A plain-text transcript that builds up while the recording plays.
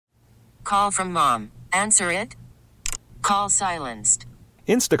Call from mom. Answer it. Call silenced.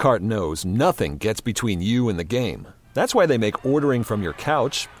 Instacart knows nothing gets between you and the game. That's why they make ordering from your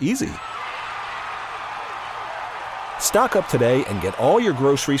couch easy. Stock up today and get all your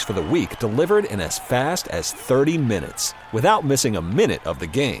groceries for the week delivered in as fast as 30 minutes without missing a minute of the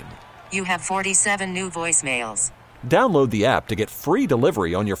game. You have 47 new voicemails. Download the app to get free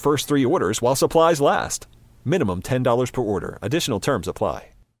delivery on your first 3 orders while supplies last. Minimum $10 per order. Additional terms apply.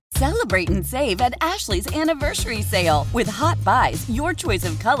 Celebrate and save at Ashley's Anniversary Sale. With Hot Buys, your choice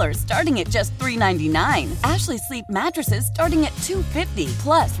of colors starting at just $3.99. Ashley Sleep mattresses starting at $2.50.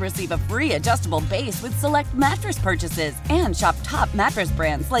 Plus, receive a free adjustable base with select mattress purchases. And shop top mattress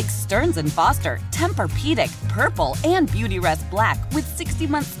brands like Stearns & Foster, Tempur-Pedic, Purple, and Beautyrest Black with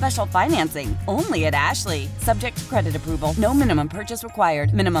 60-month special financing. Only at Ashley. Subject to credit approval. No minimum purchase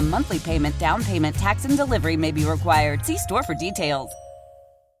required. Minimum monthly payment, down payment, tax, and delivery may be required. See store for details.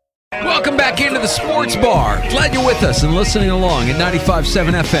 Welcome back into the Sports Bar. Glad you're with us and listening along at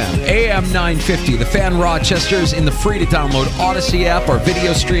 95.7 FM, AM 950. The Fan Rochester is in the free-to-download Odyssey app. Our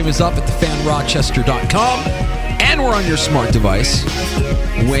video stream is up at thefanrochester.com. And we're on your smart device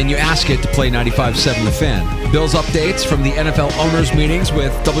when you ask it to play 95.7 The Fan. Bills updates from the NFL owners' meetings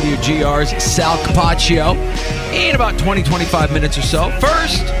with WGR's Sal Capaccio in about 20-25 minutes or so.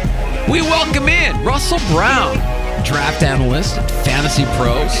 First, we welcome in Russell Brown, draft analyst at Fantasy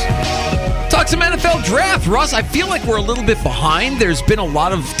Pros. Talk some NFL draft. Russ, I feel like we're a little bit behind. There's been a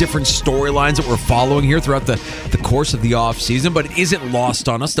lot of different storylines that we're following here throughout the course of the offseason, but it isn't lost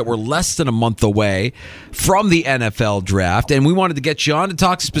on us that we're less than a month away from the NFL draft, and we wanted to get you on to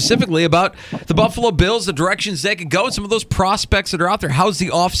talk specifically about the Buffalo Bills, the directions they could go, and some of those prospects that are out there. How's the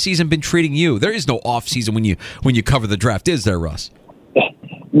offseason been treating you? There is no offseason when you cover the draft, is there, Russ?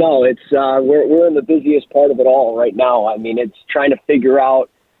 No, it's we're in the busiest part of it all right now. I mean, it's trying to figure out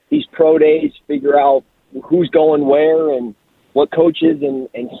these pro days, figure out who's going where and what coaches and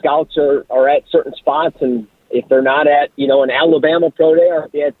scouts are at certain spots, and if they're not at an Alabama pro day,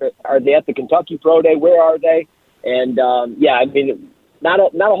 are they at the Kentucky pro day? Where are they? And I mean, not a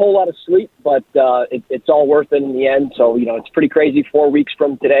whole lot of sleep, but it's all worth it in the end. So it's pretty crazy. 4 weeks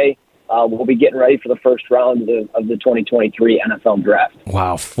from today, we'll be getting ready for the first round of the 2023 NFL Draft.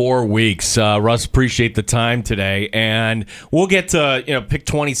 Wow, 4 weeks. Russ, appreciate the time today. And we'll get to pick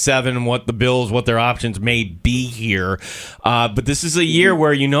 27 and what their options may be here. But this is a year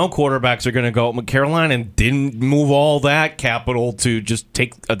where quarterbacks are going to go. Carolina didn't move all that capital to just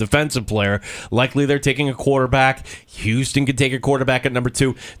take a defensive player. Likely they're taking a quarterback. Houston could take a quarterback at number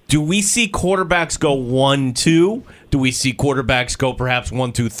 2. Do we see quarterbacks go 1-2? Do we see quarterbacks go perhaps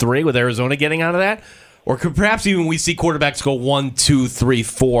 1, 2, 3 with Arizona getting out of that? Or could perhaps even we see quarterbacks go 1, 2, 3,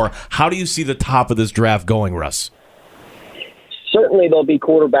 4? How do you see the top of this draft going, Russ? Certainly there'll be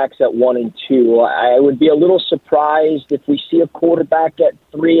quarterbacks at 1 and 2. I would be a little surprised if we see a quarterback at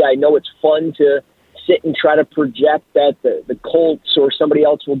 3. I know it's fun to sit and try to project that the Colts or somebody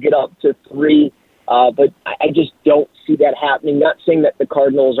else will get up to 3. But I just don't see that happening. Not saying that the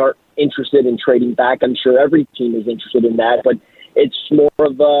Cardinals aren't interested in trading back. I'm sure every team is interested in that, but it's more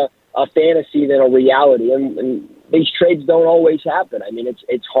of a fantasy than a reality. And these trades don't always happen. I mean,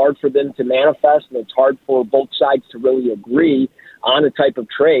 it's hard for them to manifest, and it's hard for both sides to really agree on a type of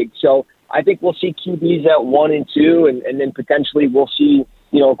trade. So I think we'll see QBs at 1 and 2, and then potentially we'll see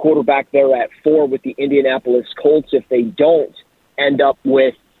a quarterback there at 4 with the Indianapolis Colts if they don't end up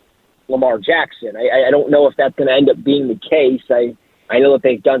with Lamar Jackson. I don't know if that's going to end up being the case. I know that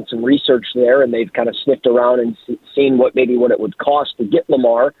they've done some research there, and they've kind of sniffed around and seen what it would cost to get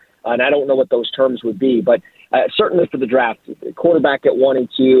Lamar, and I don't know what those terms would be. But certainly for the draft, quarterback at 1 and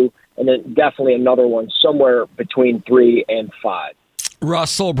 2, and then definitely another one somewhere between 3 and 5.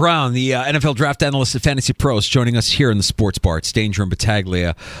 Russell Brown, the NFL draft analyst at Fantasy Pros, joining us here in the Sports Bar. It's Danger and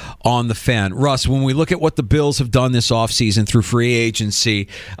Battaglia on the Fan. Russ, when we look at what the Bills have done this offseason through free agency,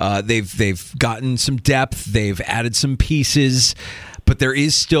 they've gotten some depth, they've added some pieces, but there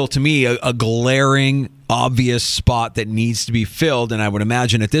is still, to me, a glaring, obvious spot that needs to be filled. And I would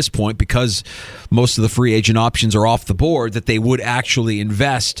imagine at this point, because most of the free agent options are off the board, that they would actually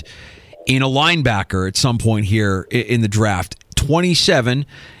invest in a linebacker at some point here in the draft. 27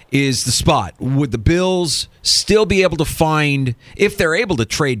 is the spot. Would the Bills still be able to find, if they're able to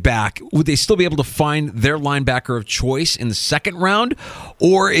trade back, would they still be able to find their linebacker of choice in the second round?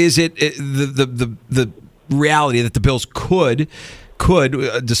 Or is it the reality that the Bills could,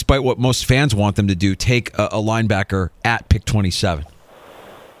 despite what most fans want them to do, take a linebacker at pick 27?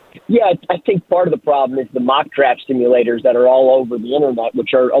 Yeah, I think part of the problem is the mock draft simulators that are all over the internet,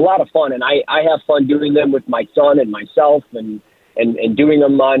 which are a lot of fun, and I have fun doing them with my son and myself, and and doing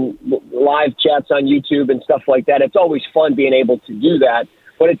them on live chats on YouTube and stuff like that. It's always fun being able to do that,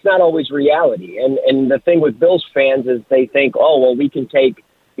 but it's not always reality. And the thing with Bills fans is they think, oh, well, we can take,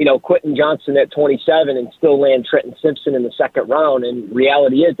 Quentin Johnson at 27 and still land Trenton Simpson in the second round. And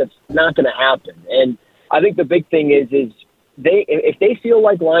reality is that's not going to happen. And I think the big thing is if they feel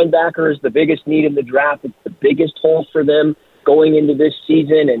like linebacker is the biggest need in the draft, it's the biggest hole for them going into this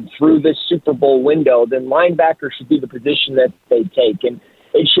season and through this Super Bowl window, then linebacker should be the position that they take. And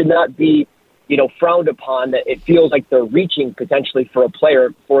it should not be, frowned upon that it feels like they're reaching potentially for a player.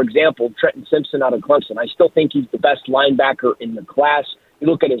 For example, Trenton Simpson out of Clemson. I still think he's the best linebacker in the class. You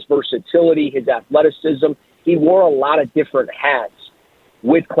look at his versatility, his athleticism. He wore a lot of different hats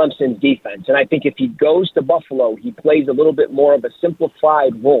with Clemson's defense. And I think if he goes to Buffalo, he plays a little bit more of a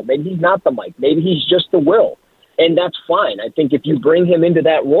simplified role. Maybe he's not the Mike. Maybe he's just the Will. And that's fine. I think if you bring him into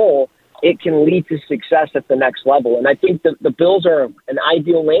that role, it can lead to success at the next level. And I think the Bills are an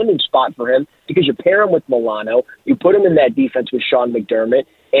ideal landing spot for him because you pair him with Milano, you put him in that defense with Sean McDermott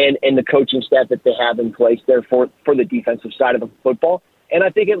and the coaching staff that they have in place there for the defensive side of the football. And I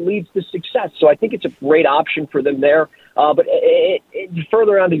think it leads to success. So I think it's a great option for them there. But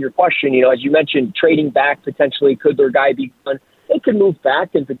further on to your question, as you mentioned, trading back potentially, could their guy be gone? They could move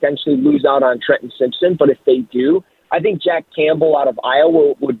back and potentially lose out on Trenton Simpson. But if they do, I think Jack Campbell out of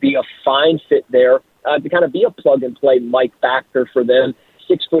Iowa would be a fine fit there to kind of be a plug-and-play Mike backer for them.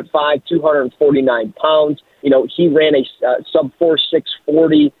 6'5", 249 pounds. He ran a sub-4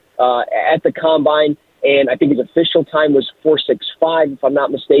 640 at the combine, and I think his official time was 4.65, if I'm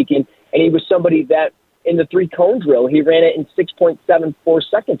not mistaken. And he was somebody that in the 3-cone drill, he ran it in 6.74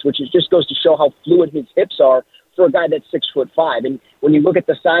 seconds, which just goes to show how fluid his hips are for a guy that's 6'5". And when you look at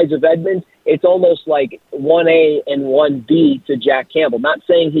the size of Edmonds, it's almost like 1A and 1B to Jack Campbell. Not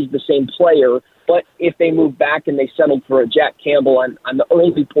saying he's the same player, but if they move back and they settled for a Jack Campbell on the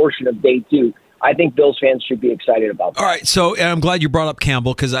early portion of day 2, I think Bills fans should be excited about that. All right, so I'm glad you brought up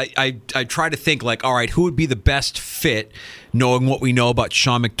Campbell because I try to think all right, who would be the best fit knowing what we know about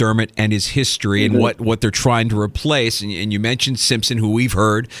Sean McDermott and his history and what they're trying to replace. And you mentioned Simpson, who we've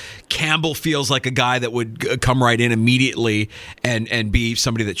heard. Campbell feels like a guy that would come right in immediately and be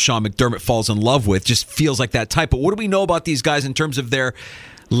somebody that Sean McDermott falls in love with, just feels like that type. But what do we know about these guys in terms of their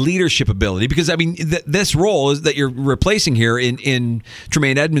leadership ability? Because this role is that you're replacing here in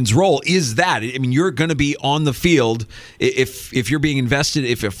Tremaine Edmonds' role is that. You're going to be on the field if you're being invested.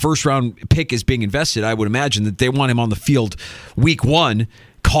 If a first round pick is being invested, I would imagine that they want him on the field week 1,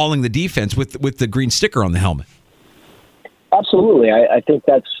 calling the defense with the green sticker on the helmet. Absolutely, I think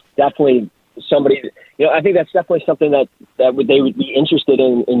that's definitely somebody. I think that's definitely something that they would be interested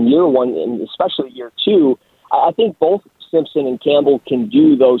in year 1 and especially year 2. I think both Simpson and Campbell can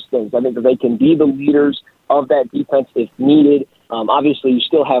do those things. I think that they can be the leaders of that defense if needed. Obviously, you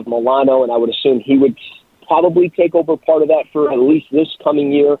still have Milano, and I would assume he would probably take over part of that for at least this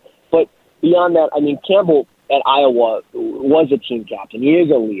coming year. But beyond that, Campbell at Iowa was a team captain. He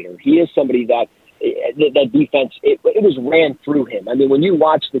is a leader. He is somebody that defense, it was ran through him. When you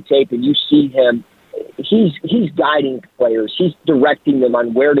watch the tape and you see him, he's guiding players. He's directing them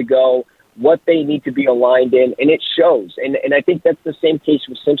on where to go, what they need to be aligned in, and it shows. And I think that's the same case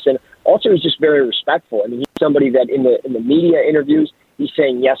with Simpson. Also, he's just very respectful. He's somebody that in the media interviews, he's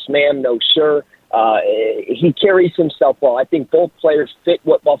saying, yes, ma'am, no, sir. He carries himself well. I think both players fit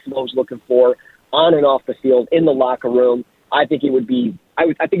what Buffalo's looking for on and off the field, in the locker room. I think it would be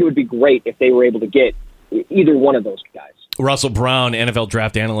great if they were able to get either one of those guys. Russell Brown, NFL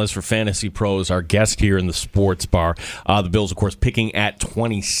draft analyst for Fantasy Pros, our guest here in the Sports Bar. The Bills, of course, picking at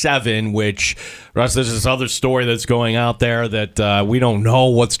 27, which, Russ, there's this other story that's going out there that we don't know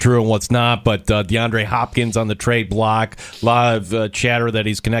what's true and what's not, but DeAndre Hopkins on the trade block. A lot of chatter that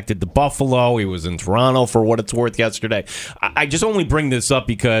he's connected to Buffalo. He was in Toronto for what it's worth yesterday. I just only bring this up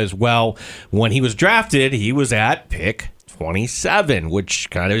because, when he was drafted, he was at pick 27, which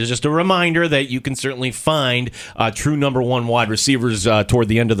kind of is just a reminder that you can certainly find true number 1 wide receivers toward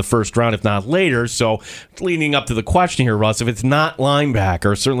the end of the first round, if not later. So leading up to the question here, Russ, if it's not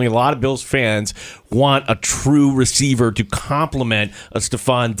linebacker, certainly a lot of Bills fans want a true receiver to complement a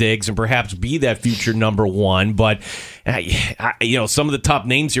Stephon Diggs and perhaps be that future number 1. But, some of the top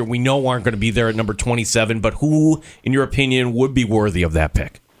names here we know aren't going to be there at number 27, but who, in your opinion, would be worthy of that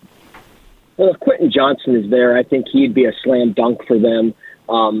pick? Well, if Quentin Johnson is there, I think he'd be a slam dunk for them.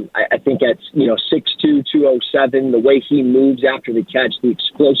 I think at 6'2", 207, the way he moves after the catch, the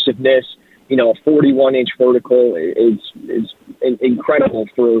explosiveness, a 41-inch vertical is incredible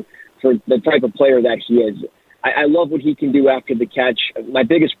for the type of player that he is. I love what he can do after the catch. My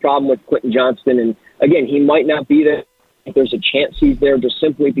biggest problem with Quentin Johnson, and again, he might not be there think there's a chance he's there just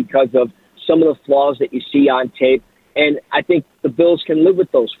simply because of some of the flaws that you see on tape. And I think the Bills can live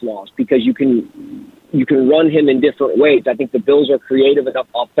with those flaws because you can run him in different ways. I think the Bills are creative enough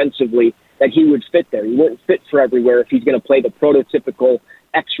offensively that he would fit there. He wouldn't fit for everywhere if he's going to play the prototypical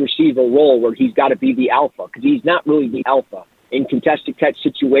X-receiver role where he's got to be the alpha, because he's not really the alpha. In contested catch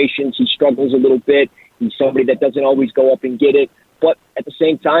situations, he struggles a little bit. He's somebody that doesn't always go up and get it. But at the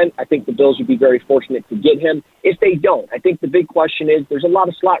same time, I think the Bills would be very fortunate to get him. If they don't, I think the big question is there's a lot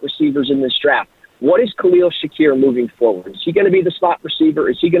of slot receivers in this draft. What is Khalil Shakir moving forward? Is he going to be the slot receiver?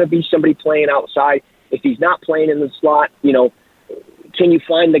 Is he going to be somebody playing outside? If he's not playing in the slot, can you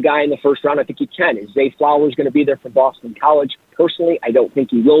find the guy in the first round? I think you can. Is Zay Flowers going to be there from Boston College? Personally, I don't think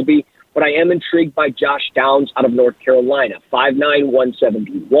he will be. But I am intrigued by Josh Downs out of North Carolina. 5'9",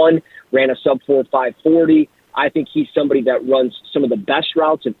 171, ran a sub-4 540. I think he's somebody that runs some of the best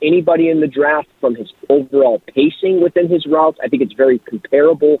routes of anybody in the draft from his overall pacing within his routes. I think it's very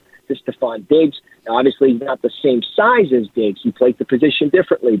comparable to Stephon Diggs. Now, obviously, he's not the same size as Diggs. He plays the position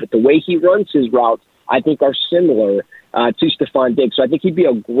differently, but the way he runs his routes, I think, are similar to Stephon Diggs. So I think he'd be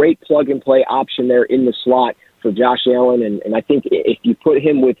a great plug-and-play option there in the slot for Josh Allen. And I think if you put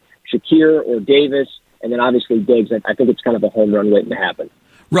him with Shakir or Davis, and then obviously Diggs, I think it's kind of a home run waiting to happen.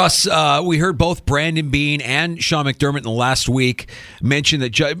 Russ, we heard both Brandon Beane and Sean McDermott in the last week mention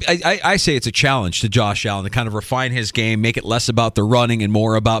that I say it's a challenge to Josh Allen to kind of refine his game, make it less about the running and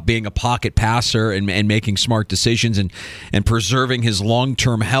more about being a pocket passer and making smart decisions and preserving his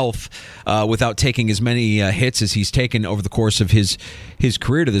long-term health without taking as many hits as he's taken over the course of his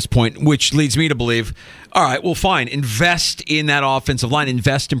career to this point, which leads me to believe, all right, well, fine, invest in that offensive line,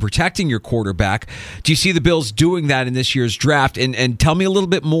 invest in protecting your quarterback. Do you see the Bills doing that in this year's draft? And tell me a little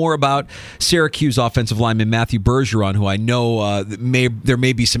bit more about Syracuse offensive lineman Matthew Bergeron, who I know there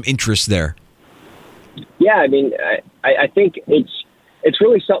may be some interest there. Yeah, I mean, I think it's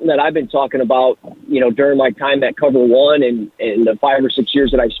really something that I've been talking about, during my time at Cover One and the 5 or 6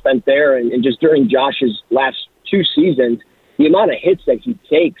 years that I spent there, and just during Josh's last 2 seasons, the amount of hits that he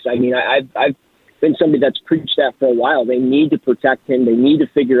takes. I mean, I've been somebody that's preached that for a while. They need to protect him. They need to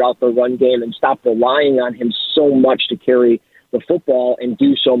figure out the run game and stop relying on him so much to carry the football and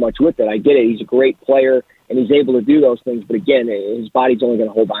do so much with it. I get it. He's a great player and he's able to do those things. But again, his body's only going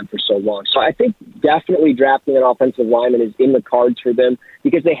to hold on for so long. So I think definitely drafting an offensive lineman is in the cards for them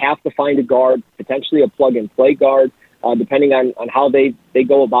because they have to find a guard, potentially a plug and play guard, depending on how they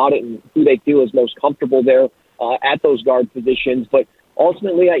go about it and who they feel is most comfortable there at those guard positions. But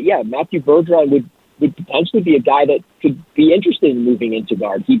ultimately, Matthew Bergeron would potentially be a guy that could be interested in moving into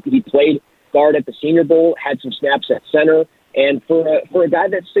guard. He played guard at the Senior Bowl, had some snaps at center, and for a guy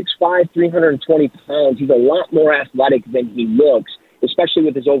that's 6'5", 320 pounds, he's a lot more athletic than he looks, especially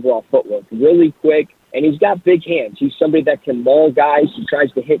with his overall footwork. Really quick, and he's got big hands. He's somebody that can maul guys. He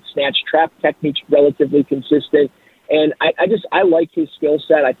tries to hit, snatch, trap techniques relatively consistent. And I like his skill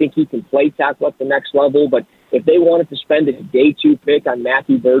set. I think he can play tackle at the next level. But if they wanted to spend a day 2 pick on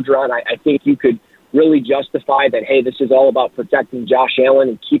Matthew Bergeron, I think you could really justify that, hey, this is all about protecting Josh Allen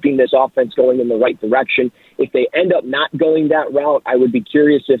and keeping this offense going in the right direction. If they end up not going that route, I would be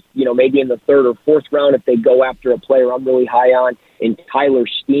curious if, maybe in the 3rd or 4th round, if they go after a player I'm really high on in Tyler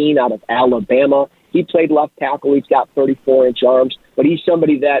Steen out of Alabama. He played left tackle. He's got 34-inch arms, but he's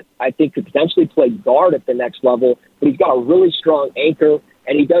somebody that I think could potentially play guard at the next level, but he's got a really strong anchor,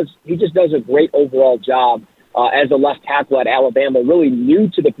 and he just does a great overall job as a left tackle at Alabama, really new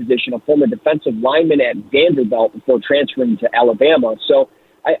to the position, a former defensive lineman at Vanderbilt before transferring to Alabama. So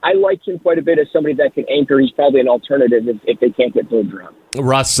I like him quite a bit as somebody that can anchor. He's probably an alternative if they can't get Bergeron.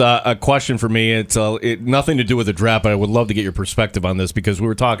 Russ, a question for me. It's nothing to do with the draft, but I would love to get your perspective on this because we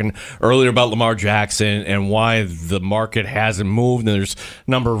were talking earlier about Lamar Jackson and why the market hasn't moved. And there's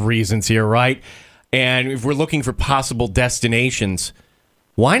a number of reasons here, right? And if we're looking for possible destinations,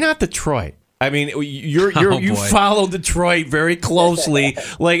 why not Detroit? I mean, you follow Detroit very closely.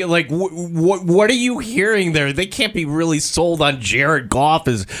 What are you hearing there? They can't be really sold on Jared Goff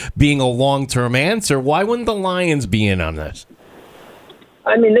as being a long-term answer. Why wouldn't the Lions be in on this?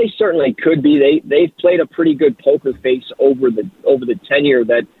 I mean, they certainly could be. They've played a pretty good poker face over the tenure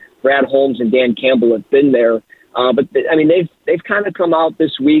that Brad Holmes and Dan Campbell have been there. But they've kind of come out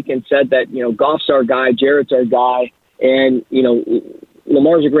this week and said that Goff's our guy, Jared's our guy, and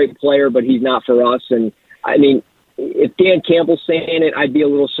Lamar's a great player, but he's not for us. And I mean, if Dan Campbell's saying it, I'd be a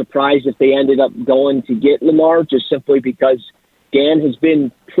little surprised if they ended up going to get Lamar, just simply because Dan has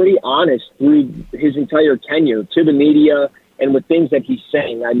been pretty honest through his entire tenure to the media and with things that he's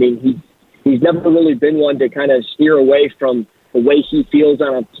saying. I mean, he's never really been one to kind of steer away from the way he feels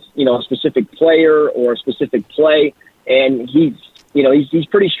on a specific player or a specific play. and he's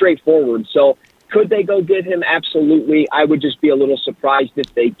pretty straightforward. So could they go get him? Absolutely. I would just be a little surprised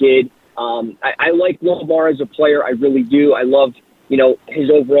if they did. I like Lamar as a player. I really do. I love, his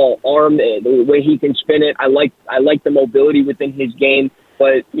overall arm, the way he can spin it. I like the mobility within his game.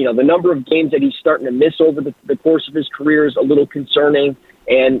 But, the number of games that he's starting to miss over the course of his career is a little concerning.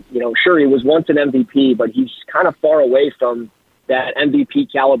 And, sure, he was once an MVP, but he's kind of far away from that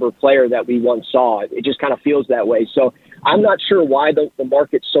MVP caliber player that we once saw. It just kind of feels that way. So I'm not sure why the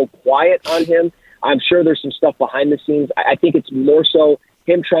market's so quiet on him. I'm sure there's some stuff behind the scenes. I think it's more so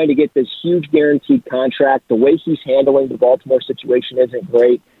him trying to get this huge guaranteed contract. The way he's handling the Baltimore situation isn't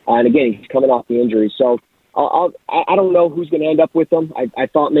great. And again, he's coming off the injury. So I don't know who's going to end up with him. I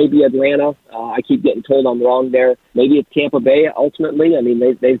thought maybe Atlanta. I keep getting told I'm wrong there. Maybe it's Tampa Bay ultimately. I mean,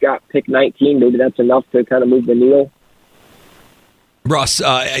 they've got pick 19. Maybe that's enough to kind of move the needle. Russ,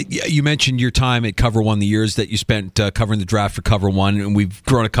 you mentioned your time at Cover One, the years that you spent covering the draft for Cover One, and we've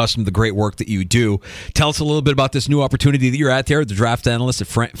grown accustomed to the great work that you do. Tell us a little bit about this new opportunity that you're at there, the draft analyst at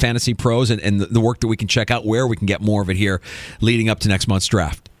Fantasy Pros, and the work that we can check out, where we can get more of it here leading up to next month's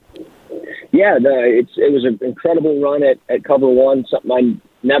draft. Yeah, it was an incredible run at Cover One, something I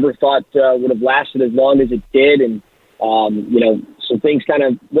never thought would have lasted as long as it did, and some things kind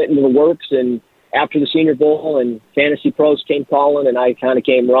of went into the works, and after the Senior Bowl and Fantasy Pros came calling, and I kind of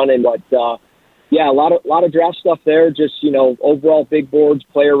came running. But a lot of draft stuff there. Just overall big boards,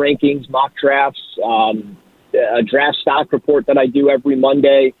 player rankings, mock drafts, a draft stock report that I do every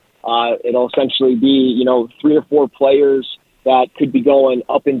Monday. It'll essentially be 3 or 4 players that could be going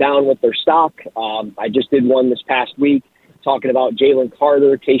up and down with their stock. I just did one this past week talking about Jalen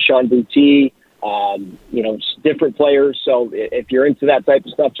Carter, Tayshaun Boutte. Different players. So if you're into that type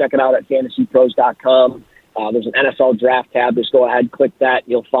of stuff, check it out at fantasypros.com. There's an NFL draft tab. Just go ahead, click that.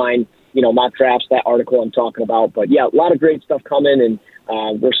 You'll find, mock drafts, that article I'm talking about. But yeah, a lot of great stuff coming,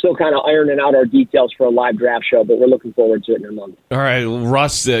 and we're still kind of ironing out our details for a live draft show, but we're looking forward to it in a month. All right,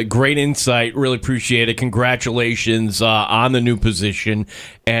 Russ, great insight. Really appreciate it. Congratulations on the new position.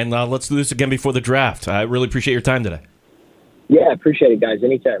 And let's do this again before the draft. I really appreciate your time today. Yeah, appreciate it, guys.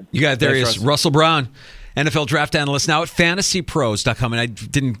 Anytime. You got it. There he is, Russell Brown, NFL draft analyst now at fantasypros.com. And I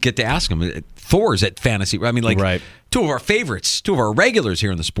didn't get to ask him. Thor's at Fantasy. I mean, right. Two of our favorites, two of our regulars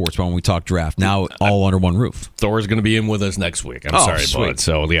here in the Sports Bar when we talk draft, now all under one roof. Thor's going to be in with us next week. I'm sorry, bud.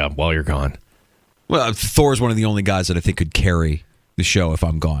 So, yeah, while you're gone. Well, Thor's one of the only guys that I think could carry the show if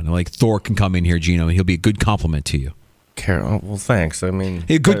I'm gone. Like, Thor can come in here, Gino, and he'll be a good compliment to you. Well, thanks. I mean,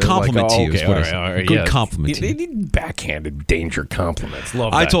 a good compliment to you. Okay, all right, good compliment to you. They need backhanded danger compliments.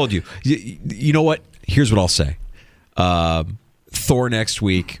 Love that. I told you. You know what? Here's what I'll say. Thor next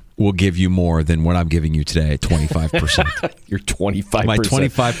week will give you more than what I'm giving you today at 25%. You're 25%. My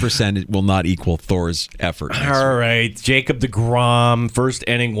 25% will not equal Thor's effort. All right. Jacob deGrom, first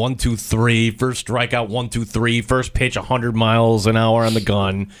inning, 1-2-3. First strikeout, 1-2-3. First pitch, 100 miles an hour on the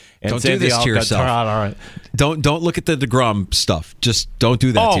gun. And don't do this to yourself. All right. Don't look at the deGrom stuff. Just don't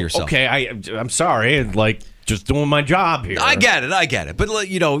do that to yourself. Okay. I'm sorry. Just doing my job here. I get it. But,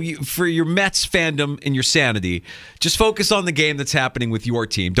 for your Mets fandom and your sanity, just focus on the game that's happening with your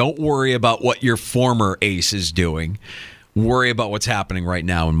team. Don't worry about what your former ace is doing. Worry about what's happening right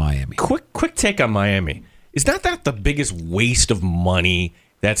now in Miami. Quick take on Miami. Is that the biggest waste of money,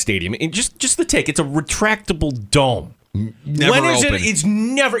 that stadium? And just the take. It's a retractable dome. Never when is open. It's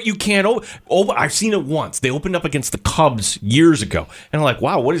never. You can't open. I've seen it once. They opened up against the Cubs years ago, and I'm like,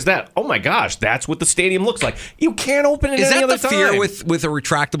 wow, what is that? Oh my gosh, that's what the stadium looks like. You can't open it. Is any that other the fear time. with a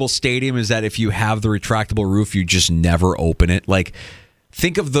retractable stadium? Is that if you have the retractable roof, you just never open it? Like,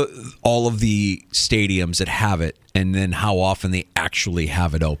 think of all of the stadiums that have it, and then how often they actually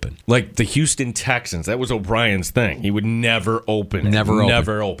have it open. Like the Houston Texans. That was O'Brien's thing. He would never open it.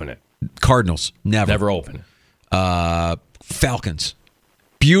 Never open it. Cardinals, never open it. Falcons,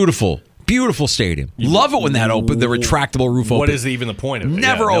 beautiful stadium. Love it when that open, the retractable roof open. What is even the point of it?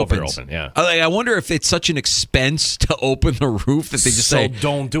 Never opens. Open, yeah. I wonder if it's such an expense to open the roof that they just say,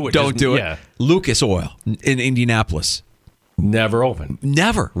 don't do it. Don't do it. Yeah. Lucas Oil in Indianapolis. Never open.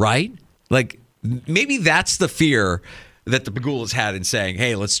 Never, right? Like, maybe that's the fear that the Pagulas had in saying,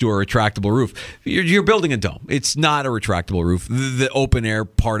 hey, let's do a retractable roof. You're building a dome. It's not a retractable roof. The open air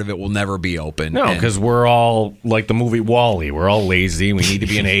part of it will never be open. No, because we're all like the movie WALL-E. We're all lazy. We need to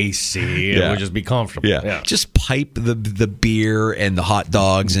be in AC, and we'll just be comfortable. Yeah. Just pipe the beer and the hot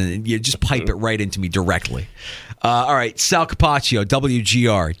dogs, and you just pipe it right into me directly. All right, Sal Capaccio,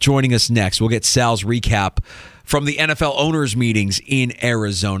 WGR, joining us next. We'll get Sal's recap from the NFL owners' meetings in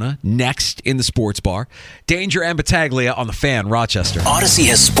Arizona. Next in the Sports Bar, Danger and Battaglia on the Fan, Rochester. Odyssey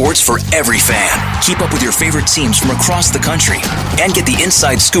has sports for every fan. Keep up with your favorite teams from across the country and get the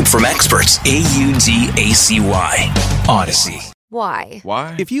inside scoop from experts. AUDACY. Odyssey. Why?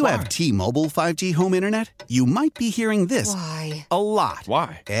 If you have T-Mobile 5G home internet, you might be hearing this a lot.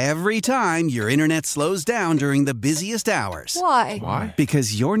 Why? Every time your internet slows down during the busiest hours. Why?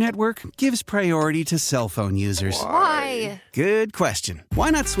 Because your network gives priority to cell phone users. Why? Good question.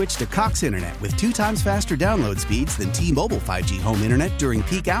 Why not switch to Cox Internet with 2 times faster download speeds than T-Mobile 5G home internet during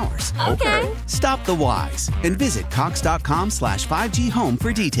peak hours? Okay. Stop the whys and visit cox.com/5G home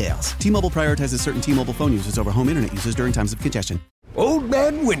for details. T-Mobile prioritizes certain T-Mobile phone users over home internet users during times of congestion. Old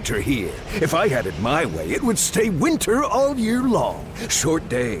Man Winter here. If I had it my way, it would stay winter all year long. Short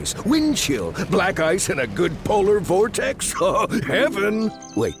days, wind chill, black ice, and a good polar vortex. Oh, heaven.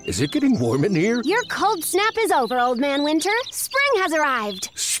 Wait, is it getting warm in here? Your cold snap is over, Old Man Winter. Spring has arrived.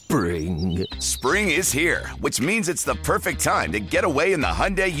 Spring. Spring is here, which means it's the perfect time to get away in the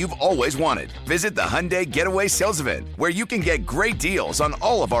Hyundai you've always wanted. Visit the Hyundai Getaway Sales Event, where you can get great deals on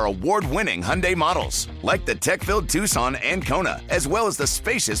all of our award-winning Hyundai models, like the tech-filled Tucson and Kona, as well as the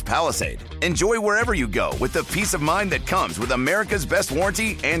spacious Palisade. Enjoy wherever you go with the peace of mind that comes with America's best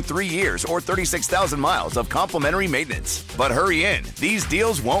warranty and 3 years or 36,000 miles of complimentary maintenance. But hurry in, these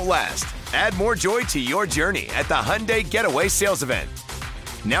deals won't last. Add more joy to your journey at the Hyundai Getaway Sales Event.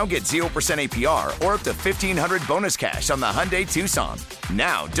 Now get 0% APR or up to $1,500 bonus cash on the Hyundai Tucson.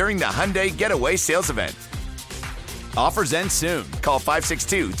 Now, during the Hyundai Getaway Sales Event. Offers end soon. Call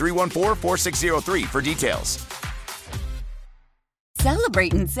 562-314-4603 for details.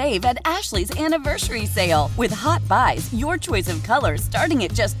 Celebrate and save at Ashley's Anniversary Sale. With Hot Buys, your choice of colors starting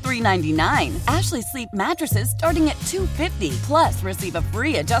at just $3.99. Ashley Sleep mattresses starting at $2.50. Plus, receive a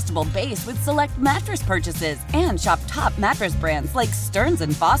free adjustable base with select mattress purchases. And shop top mattress brands like Stearns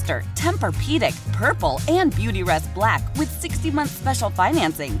 & Foster, Tempur-Pedic, Purple, and Beautyrest Black with 60-month special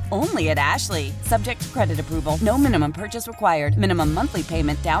financing. Only at Ashley. Subject to credit approval. No minimum purchase required. Minimum monthly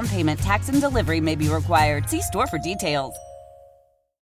payment, down payment, tax, and delivery may be required. See store for details.